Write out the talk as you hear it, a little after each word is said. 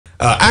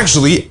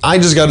Actually, I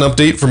just got an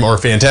update from our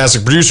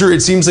fantastic producer.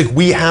 It seems like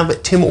we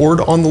have Tim Ord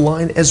on the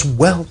line as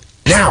well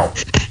now.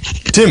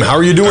 Tim, how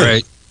are you doing? All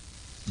right.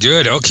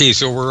 Good. Okay,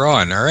 so we're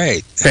on. All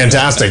right.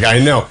 Fantastic. I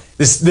know.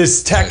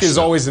 This tech is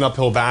always an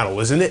uphill battle,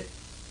 isn't it?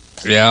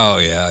 Yeah,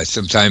 yeah.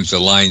 Sometimes the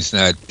line's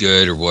not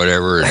good or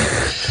whatever.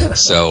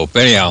 So,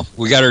 but anyhow,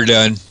 we got her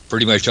done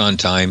pretty much on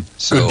time.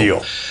 So, good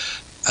deal.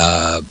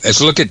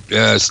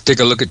 Let's take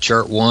a look at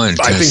chart one.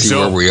 I think see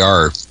so. Where we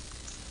are.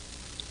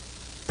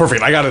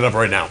 Perfect. I got it up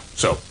right now.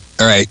 So.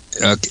 All right.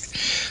 Okay.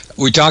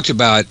 We talked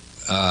about.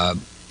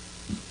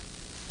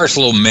 It's a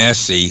little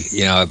messy.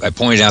 You know, I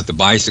pointed out the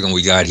bicycle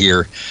we got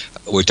here,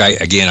 which I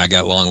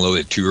got long a little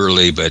bit too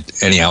early,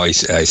 but anyhow, I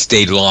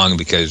stayed long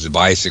because the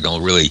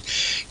bicycle really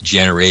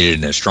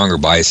generated a stronger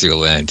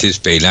bicycle than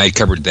anticipated. And I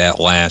covered that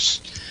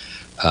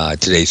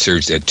today's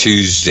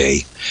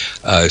Tuesday.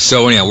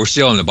 So anyhow, we're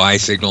still on the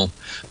bicycle,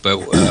 but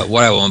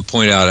what I want to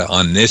point out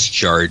on this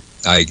chart,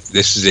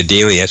 this is a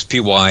daily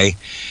SPY,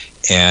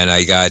 and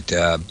I got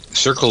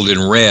circled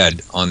in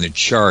red on the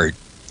chart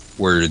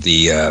where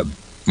the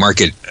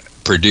market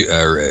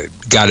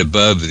got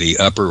above the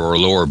upper or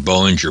lower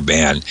Bollinger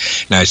Band,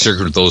 and I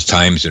circled those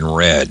times in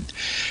red.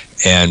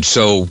 And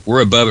so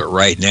we're above it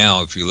right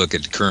now. If you look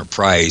at the current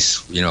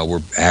price, you know,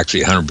 we're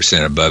actually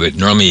 100% above it.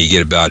 Normally you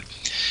get about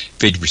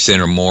 50%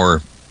 or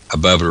more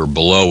above it or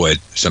below it,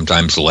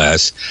 sometimes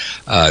less.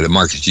 The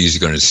market's usually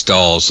going to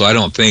stall. So I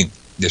don't think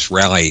this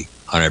rally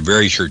on a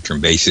very short-term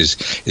basis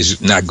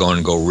is not going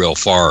to go real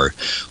far.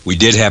 We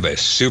did have a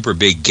super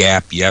big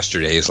gap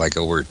yesterday. It's like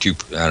over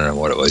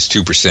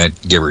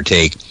 2%, give or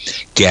take,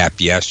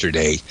 gap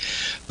yesterday.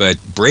 But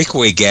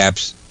breakaway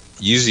gaps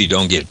usually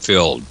don't get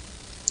filled.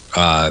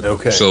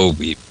 Okay. So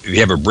if you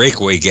have a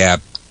breakaway gap,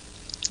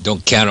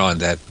 don't count on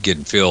that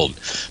getting filled.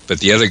 But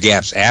the other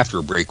gaps after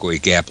a breakaway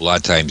gap a lot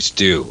of times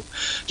do.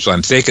 So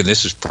I'm thinking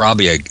this is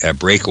probably a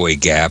breakaway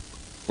gap.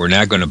 We're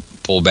not going to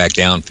pull back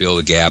down, fill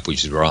the gap,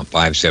 which is around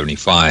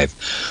 575.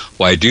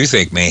 What I do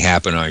think may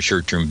happen on a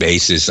short-term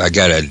basis, I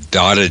got a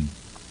dotted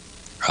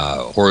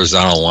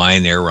horizontal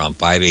line there around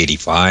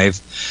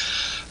 585.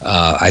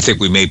 I think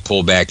we may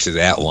pull back to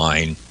that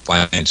line,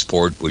 find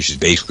support, which is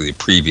basically the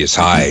previous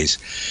highs,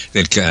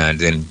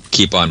 then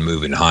keep on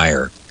moving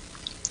higher.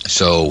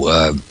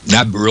 So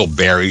not real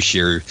bearish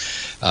here,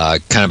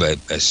 kind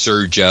of a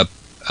surge up.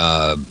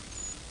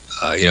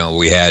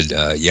 We had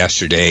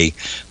yesterday,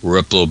 we're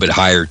up a little bit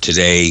higher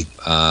today,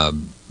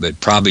 but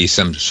probably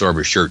some sort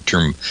of a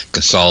short-term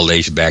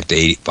consolidation back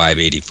to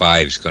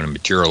 585 is going to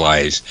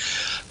materialize.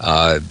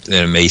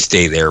 Then it may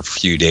stay there for a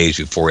few days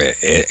before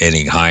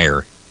ending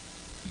higher.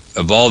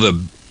 Of all the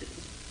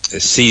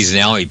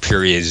seasonality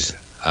periods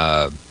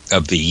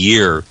of the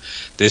year,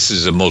 this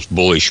is the most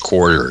bullish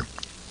quarter.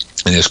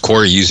 And this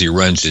quarter usually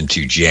runs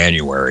into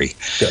January.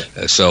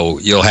 Okay. So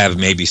you'll have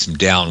maybe some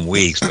down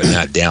weeks, but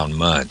not down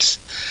months.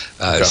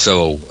 Okay.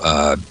 So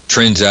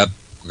trends up,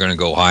 we're going to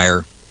go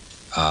higher.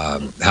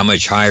 How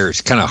much higher,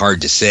 it's kind of hard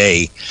to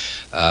say.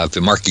 If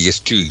the market gets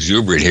too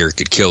exuberant here, it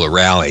could kill a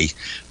rally.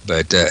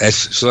 But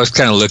so let's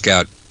kind of look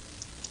out.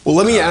 Well,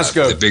 let me ask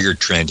the bigger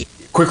trend.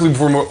 Quickly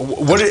before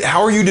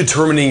how are you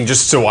determining,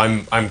 just so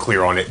I'm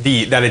clear on it,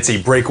 that it's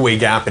a breakaway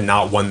gap and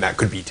not one that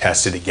could be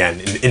tested again,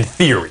 in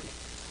theory?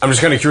 I'm just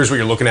kind of curious what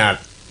you're looking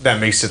at that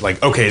makes it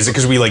like, okay, is it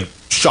because we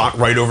shot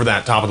right over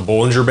that top of the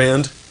Bollinger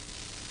Band?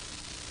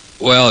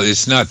 Well,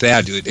 it's not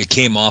that. It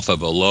came off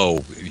of a low.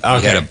 Okay. You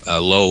had a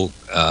low,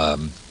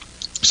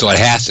 so it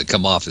has to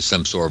come off of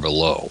some sort of a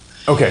low.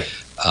 Okay.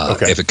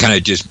 If it kind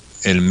of just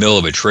in the middle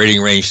of a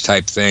trading range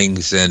type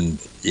things, then,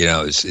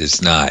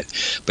 it's not.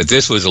 But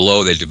this was a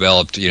low that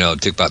developed,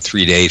 it took about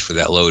 3 days for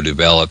that low to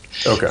develop.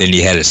 Okay. Then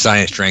you had a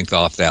sign of strength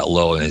off that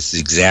low, and it's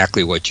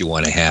exactly what you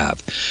want to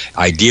have.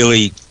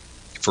 Ideally,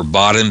 for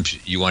bottoms,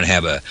 you want to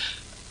have a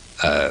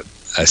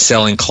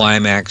selling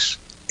climax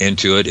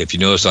into it. If you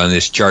notice on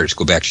this chart, let's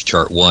go back to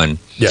chart one.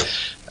 Yeah.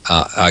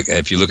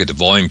 If you look at the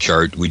volume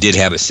chart, we did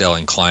have a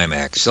selling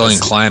climax. Selling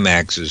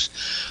climaxes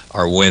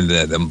are when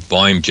the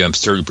volume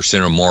jumps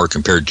 30% or more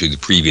compared to the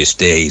previous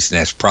days, and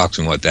that's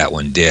approximately what that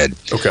one did.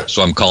 Okay.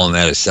 So I'm calling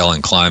that a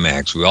selling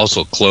climax. We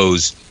also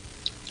closed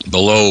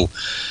below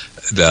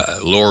the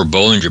lower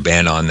Bollinger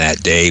Band on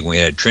that day. We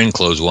had a trend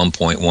close of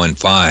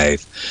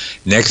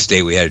 1.15. Next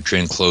day, we had a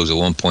trend close of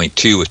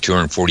 1.2 with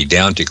 240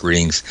 downtick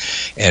readings.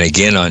 And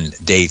again, on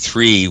day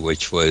 3,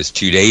 which was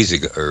 2 days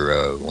ago,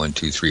 or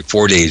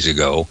 4 days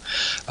ago,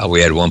 we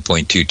had a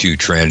 1.22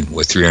 trend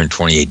with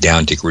 328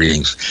 downtick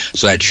readings.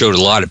 So that showed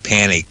a lot of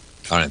panic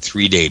on a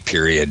 3-day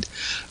period.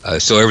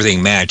 So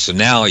everything matched. So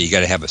now you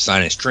got to have a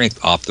sign of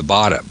strength off the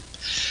bottom.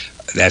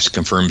 That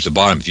confirms the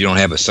bottom. If you don't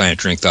have a sign of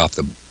strength off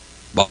the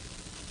bottom,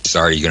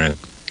 sorry, you're going to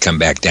come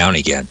back down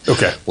again.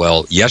 Okay.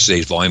 Well,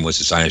 yesterday's volume was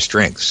a sign of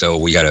strength. So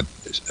we got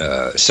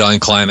a selling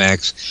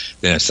climax,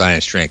 then a sign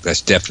of strength.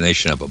 That's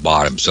definition of a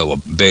bottom. So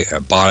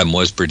a bottom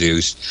was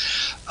produced.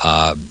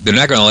 They're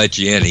not going to let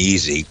you in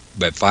easy,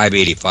 but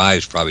 585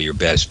 is probably your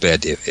best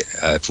bet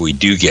if we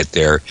do get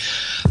there.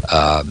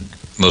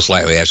 Most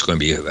likely that's going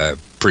to be a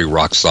pretty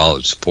rock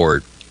solid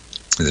support.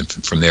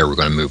 from there we're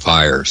going to move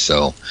higher.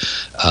 So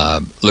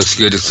looks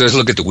good. So let's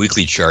look at the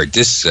weekly chart.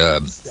 This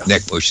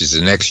neck push is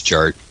the next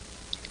chart.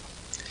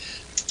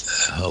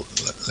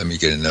 Let me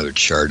get another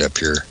chart up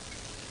here.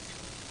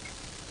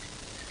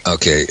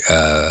 Okay,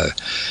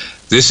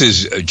 this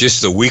is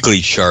just the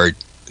weekly chart.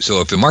 So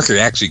if the market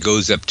actually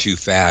goes up too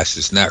fast,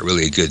 it's not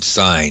really a good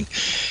sign.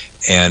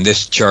 And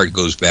this chart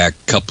goes back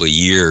a couple of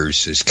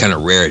years. It's kind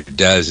of rare it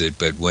does it,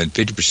 but when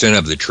 50%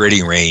 of the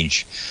trading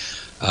range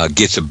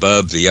gets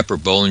above the upper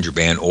Bollinger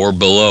Band or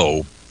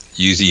below,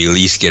 usually you at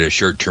least get a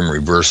short-term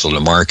reversal in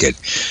the market.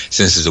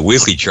 Since it's a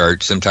weekly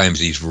chart, sometimes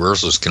these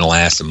reversals can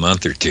last a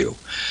month or two.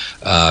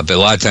 But a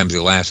lot of times they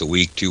last a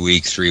week, 2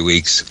 weeks, 3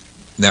 weeks,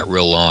 not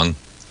real long.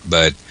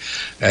 But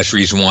that's the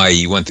reason why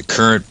you want the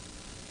current.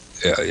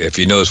 If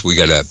you notice, we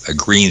got a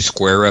green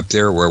square up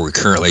there where we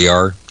currently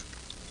are,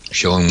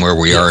 showing where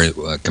we are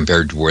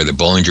compared to where the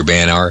Bollinger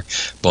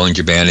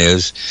Band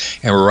is.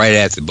 And we're right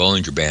at the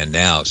Bollinger Band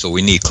now. So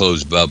we need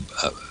close above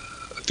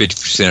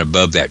 50%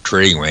 above that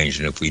trading range.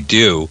 And if we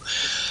do,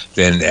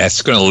 then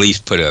that's going to at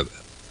least put a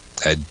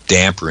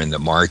damper in the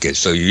market.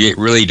 So you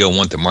really don't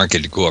want the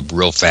market to go up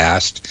real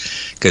fast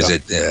because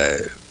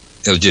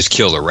it'll just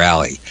kill the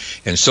rally.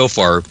 And so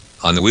far,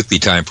 on the weekly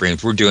time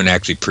frames, we're doing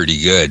actually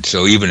pretty good.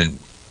 So even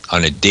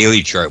on a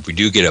daily chart, if we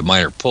do get a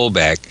minor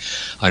pullback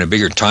on a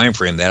bigger time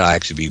frame, that'll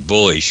actually be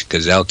bullish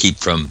because that'll keep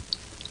from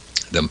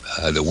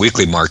the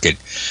weekly market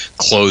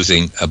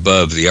closing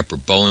above the upper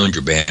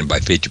Bollinger Band by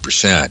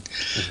 50%.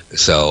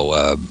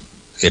 So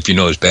if you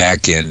notice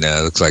back in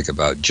looks like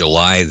about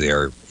July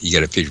there, you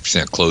got a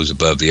 50% close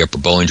above the upper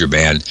Bollinger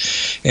Band,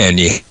 and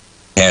you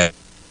had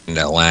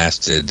that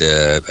lasted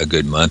a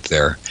good month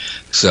there.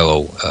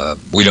 So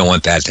we don't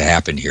want that to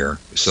happen here.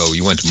 So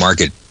you want the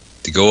market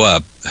to go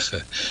up,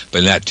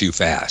 but not too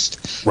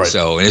fast. Right.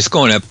 So, and it's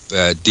going up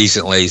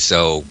decently,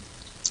 so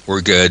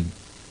we're good.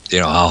 You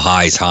know, how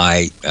high is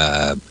high.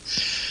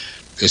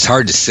 It's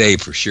hard to say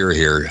for sure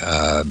here,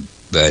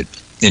 but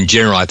in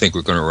general, I think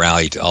we're going to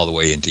rally all the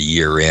way into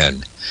year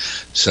end.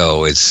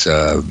 So it's,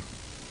 you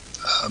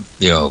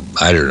know,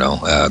 I don't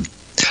know.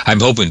 I'm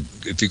hoping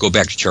if you go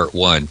back to chart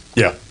one,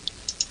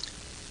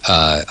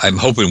 I'm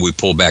hoping we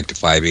pull back to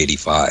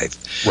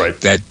 585. Right.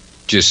 That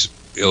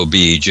it'll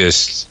be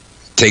just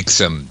take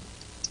some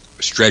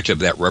stretch of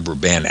that rubber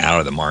band out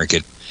of the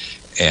market,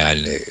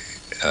 and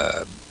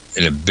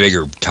in a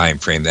bigger time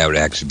frame, that would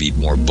actually be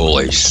more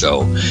bullish.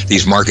 So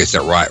these markets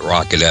that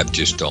rocket up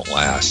just don't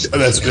last.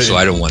 So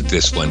I don't want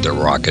this one to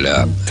rocket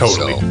up.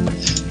 Totally. So.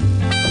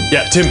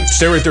 Yeah, Tim,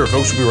 stay right there,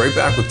 folks. We'll be right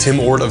back with Tim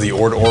Ord of the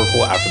Ord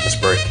Oracle after this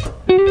break.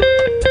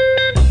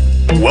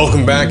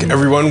 Welcome back,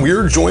 everyone.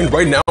 We're joined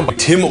right now by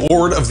Tim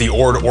Ord of the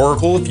Ord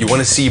Oracle. If you want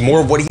to see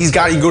more of what he's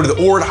got, you can go to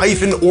the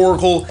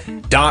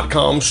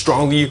ord-oracle.com.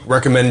 Strongly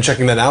recommend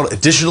checking that out.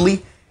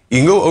 Additionally, you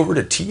can go over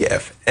to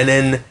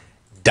TFNN.com.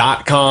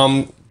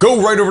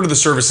 Go right over to the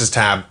services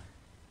tab,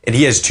 and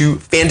he has 2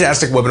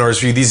 fantastic webinars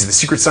for you. These are the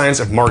secret science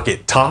of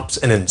market tops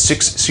and then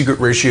 6 secret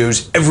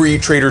ratios every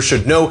trader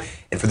should know.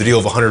 And for the deal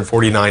of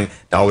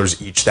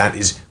 $149 each, that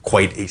is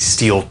quite a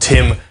steal.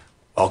 Tim,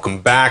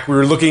 welcome back. We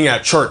were looking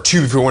at chart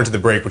 2 before we went to the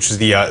break, which is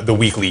the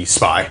weekly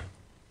SPY.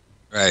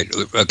 Right.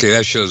 Okay,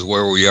 that shows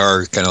where we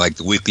are, kind of like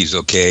the weekly's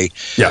okay.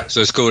 Yeah.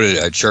 So let's go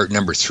to chart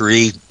number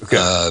 3.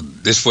 Okay.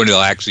 This one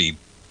will actually,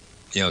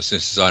 you know,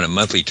 since it's on a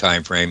monthly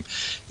time frame,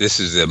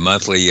 this is the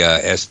monthly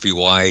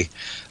SPY.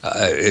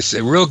 It's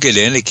a real good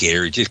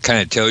indicator. It just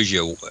kind of tells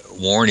you a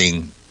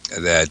warning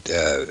that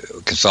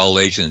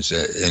consolidations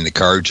in the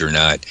cards or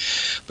not.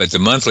 But the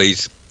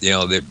monthlies, you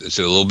know, it's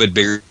a little bit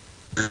bigger,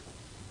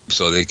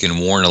 so they can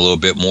warn a little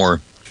bit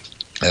more.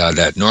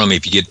 That normally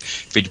if you get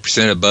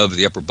 50% above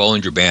the upper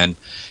Bollinger Band,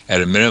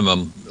 at a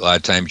minimum, a lot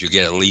of times you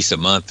get at least a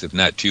month, if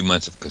not 2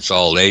 months of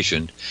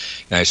consolidation.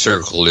 And I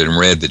circled in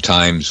red the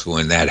times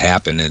when that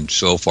happened. And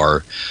so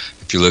far,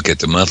 if you look at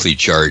the monthly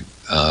chart,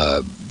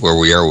 where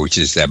we are, which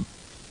is that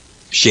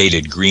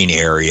shaded green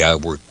area,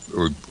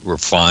 we're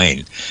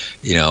fine.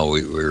 You know,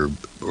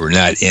 we're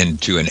not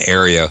into an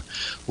area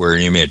where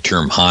an intermediate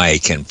term high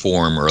can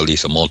form, or at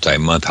least a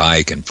multi-month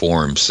high can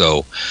form.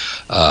 So,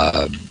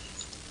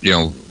 you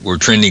know, we're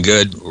trending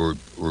good. We're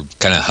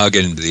kind of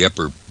hugging the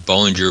upper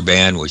Bollinger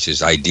Band, which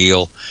is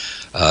ideal.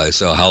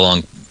 So how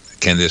long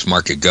can this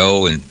market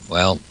go? And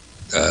well,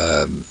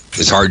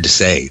 it's hard to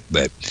say.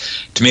 But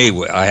to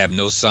me, I have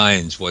no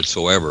signs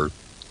whatsoever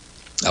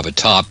of a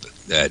top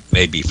that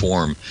may be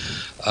formed.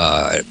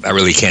 I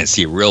really can't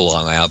see real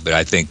long out, but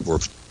I think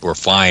we're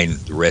fine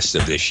the rest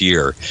of this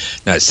year.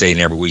 Not saying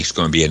every week's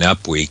going to be an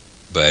up week,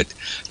 but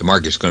the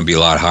market's going to be a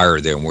lot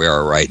higher than we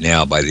are right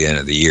now by the end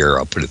of the year.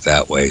 I'll put it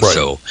that way. Right.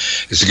 So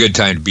it's a good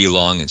time to be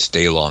long and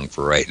stay long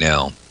for right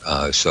now.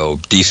 So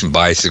decent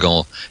buy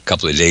signal a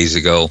couple of days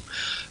ago,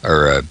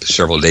 or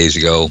several days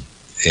ago,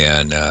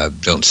 and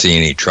don't see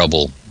any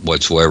trouble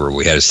whatsoever.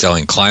 We had a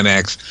selling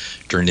climax,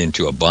 turned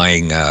into a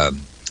buying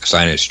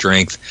sign of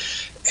strength,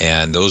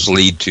 and those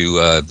lead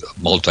to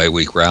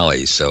multi-week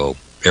rallies. So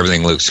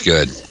everything looks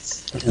good.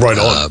 Right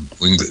on.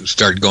 We can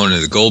start going to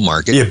the gold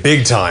market. Yeah,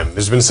 big time.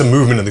 There's been some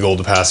movement in the gold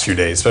the past few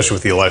days, especially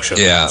with the election.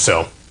 Yeah.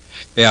 So.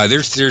 Yeah,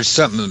 there's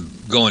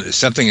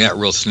something not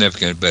real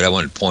significant, but I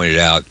want to point it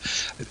out.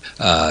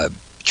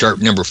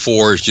 Chart number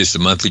 4 is just a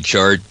monthly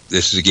chart.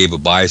 This gave a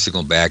buy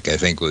signal back, I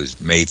think it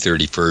was May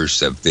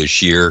 31st of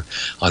this year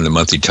on the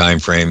monthly time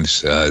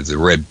frames.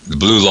 The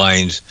blue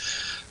lines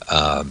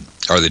are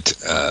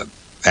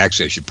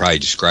actually I should probably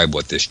describe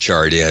what this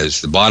chart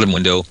is. The bottom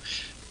window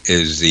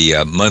is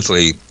the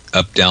monthly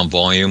up-down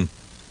volume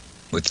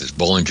with this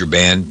Bollinger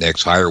Band.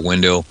 Next higher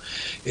window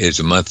is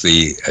a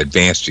monthly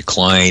advanced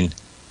decline.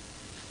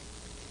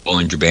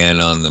 Bollinger Band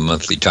on the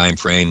monthly time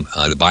frame.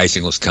 The buy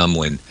signals come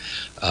when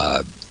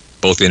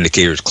both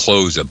indicators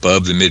close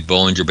above the mid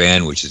Bollinger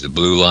Band, which is the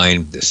blue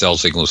line. The sell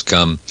signals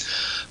come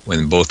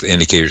when both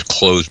indicators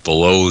close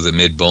below the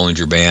mid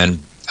Bollinger Band,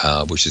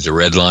 which is the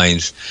red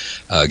lines.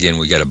 Again,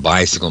 we got a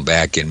buy signal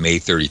back in May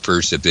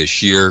 31st of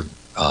this year,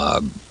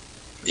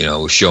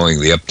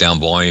 showing the up-down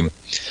volume,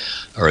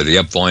 or the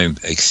up volume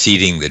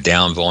exceeding the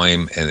down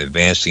volume, and the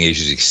advancing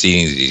issues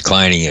exceeding the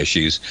declining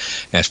issues.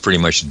 That's pretty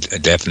much a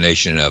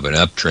definition of an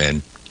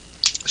uptrend.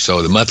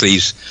 So the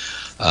monthlies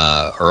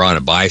are on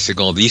a buy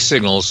signal. These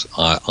signals,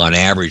 on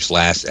average,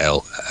 last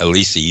at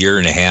least a year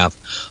and a half,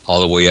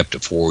 all the way up to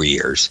 4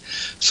 years.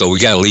 So we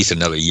got at least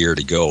another year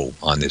to go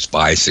on this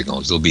buy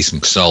signal. There'll be some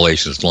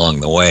consolidations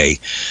along the way,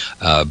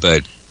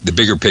 but the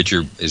bigger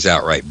picture is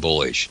outright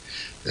bullish.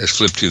 Let's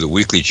flip to the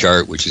weekly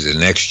chart, which is the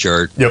next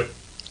chart. Yep.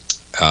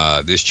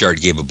 This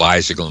chart gave a buy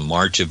signal in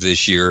March of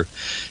this year.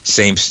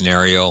 Same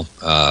scenario.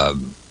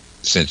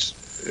 Since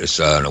it's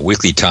on a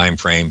weekly time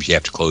frame, you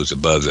have to close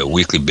above the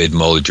weekly mid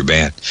Bollinger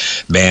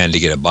Band to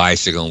get a buy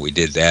signal. We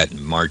did that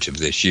in March of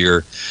this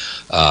year.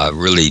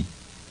 Really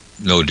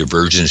no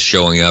divergence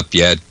showing up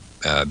yet.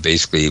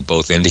 Basically,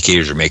 both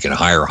indicators are making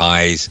higher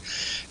highs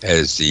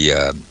as the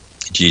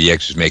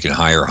GDX is making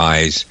higher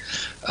highs.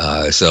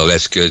 So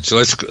that's good. So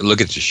let's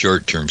look at the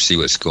short term, see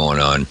what's going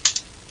on.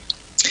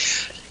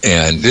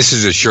 And this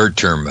is a short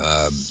term.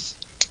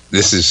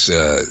 This is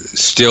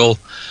still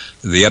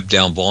the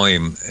up-down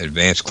volume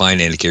advanced decline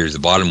indicators. The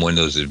bottom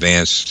window is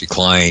advanced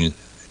decline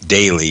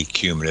daily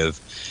cumulative.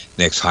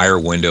 Next higher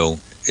window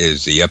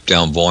is the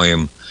up-down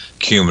volume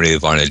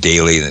cumulative on a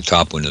daily, and the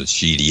top window is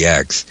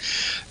GDX.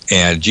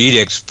 And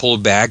GDX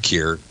pulled back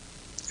here.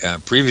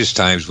 Previous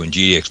times when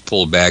GDX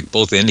pulled back,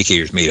 both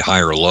indicators made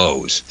higher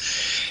lows.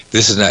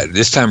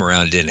 This time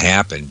around it didn't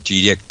happen.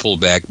 GDX pulled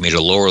back, made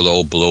a lower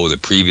low below the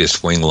previous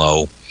swing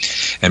low,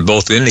 and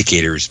both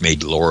indicators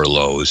made lower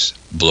lows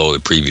below the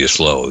previous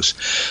lows.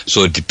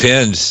 So it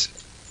depends.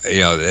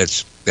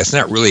 That's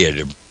not really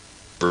a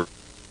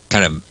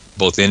kind of,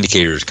 both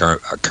indicators are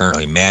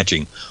currently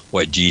matching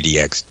what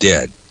GDX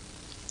did.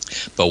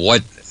 But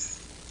what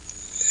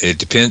it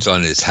depends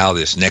on is how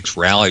this next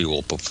rally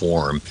will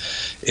perform.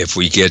 If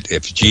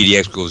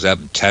GDX goes up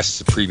and tests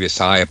the previous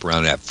high up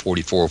around that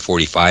 44,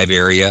 45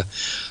 area,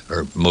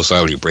 or most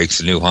likely breaks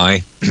the new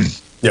high.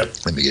 Yeah.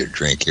 Let me get a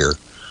drink here.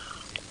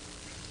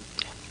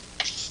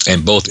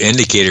 And both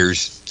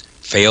indicators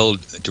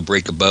failed to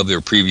break above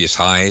their previous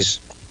highs,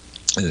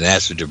 and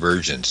that's a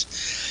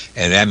divergence.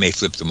 And that may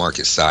flip the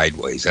market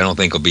sideways. I don't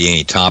think it'll be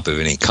any top of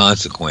any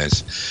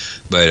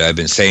consequence, but I've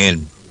been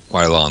saying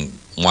quite a long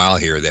while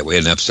here that we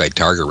had an upside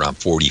target around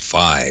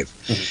 45,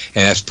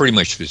 and that's pretty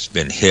much what's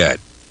been hit.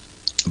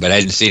 But I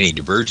didn't see any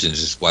divergence.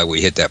 That's why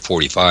we hit that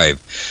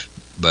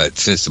 45. But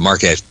since the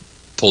market has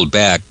pulled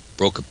back,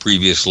 broke a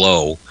previous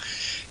low,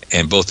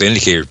 and both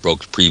indicators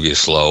broke the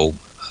previous low,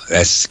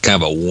 that's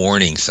kind of a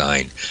warning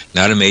sign.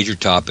 Not a major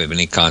top of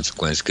any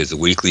consequence, because the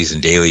weeklies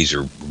and dailies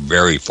are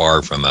very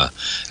far from a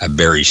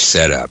bearish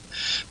setup.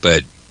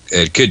 But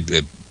it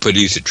could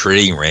produce a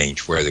trading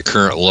range where the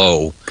current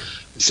low,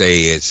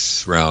 say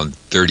it's around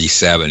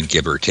 37,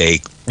 give or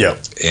take, yeah,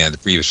 and the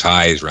previous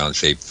high is around,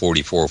 say,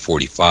 44,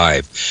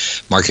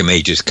 45. Market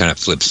may just kind of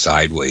flip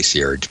sideways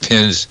here. It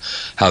depends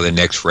how the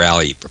next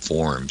rally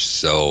performs.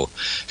 So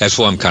that's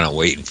what I'm kind of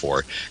waiting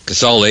for.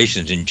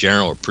 Consolidations in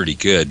general are pretty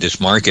good.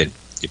 This market,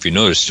 if you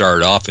notice,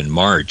 started off in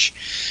March,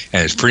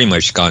 and it's pretty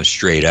much gone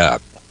straight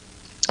up.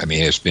 I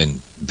mean, it's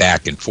been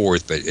back and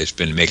forth, but it's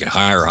been making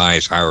higher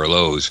highs, higher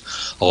lows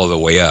all the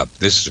way up.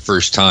 This is the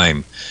first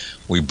time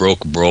we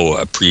broke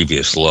a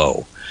previous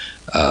low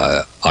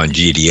on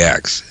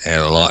GDX,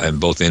 and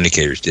both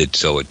indicators did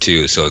so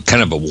too. So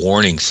kind of a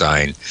warning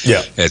sign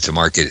that the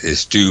market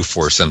is due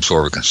for some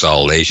sort of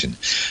consolidation.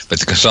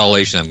 But the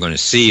consolidation I'm going to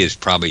see is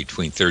probably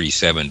between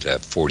 37 to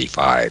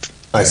 45.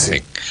 I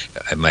think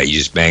it might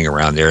just bang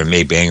around there. It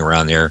may bang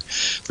around there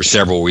for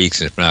several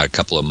weeks, if not a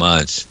couple of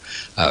months,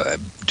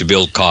 to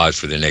build cause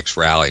for the next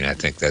rally. And I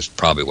think that's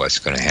probably what's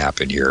going to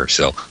happen here.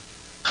 So,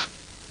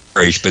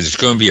 but it's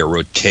going to be a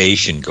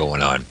rotation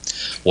going on.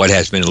 What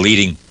has been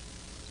leading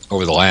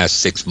over the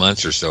last 6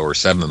 months or so, or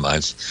 7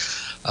 months,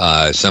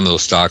 some of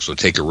those stocks will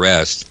take a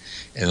rest,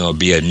 and there'll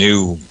be a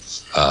new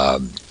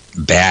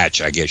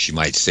batch, I guess you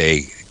might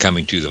say,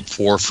 coming to the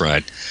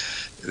forefront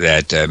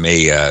that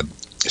may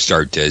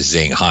start to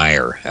zing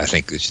higher. I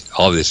think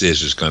all this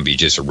is going to be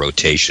just a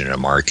rotation in a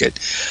market.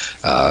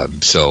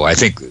 So I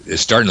think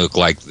it's starting to look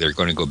like they're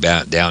going to go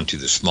down to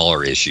the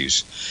smaller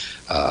issues,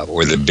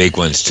 where the big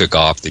ones took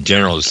off. The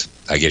generals,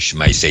 I guess you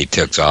might say,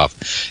 took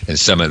off, and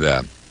some of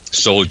the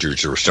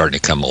soldiers are starting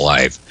to come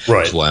alive.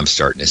 Right. That's what I'm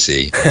starting to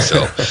see.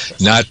 So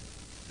not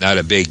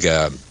a big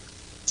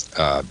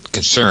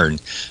concern,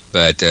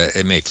 but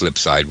it may flip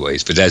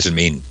sideways. But that doesn't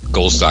mean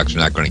gold stocks are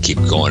not going to keep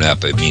going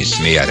up. It means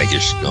to me, I think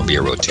it's going to be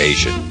a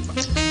rotation.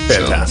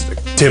 Fantastic.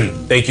 So, Tim,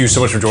 thank you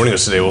so much for joining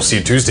us today. We'll see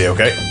you Tuesday,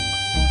 okay?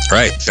 All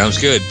right. Sounds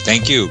good.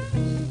 Thank you.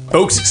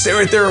 Folks, stay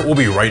right there. We'll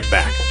be right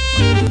back.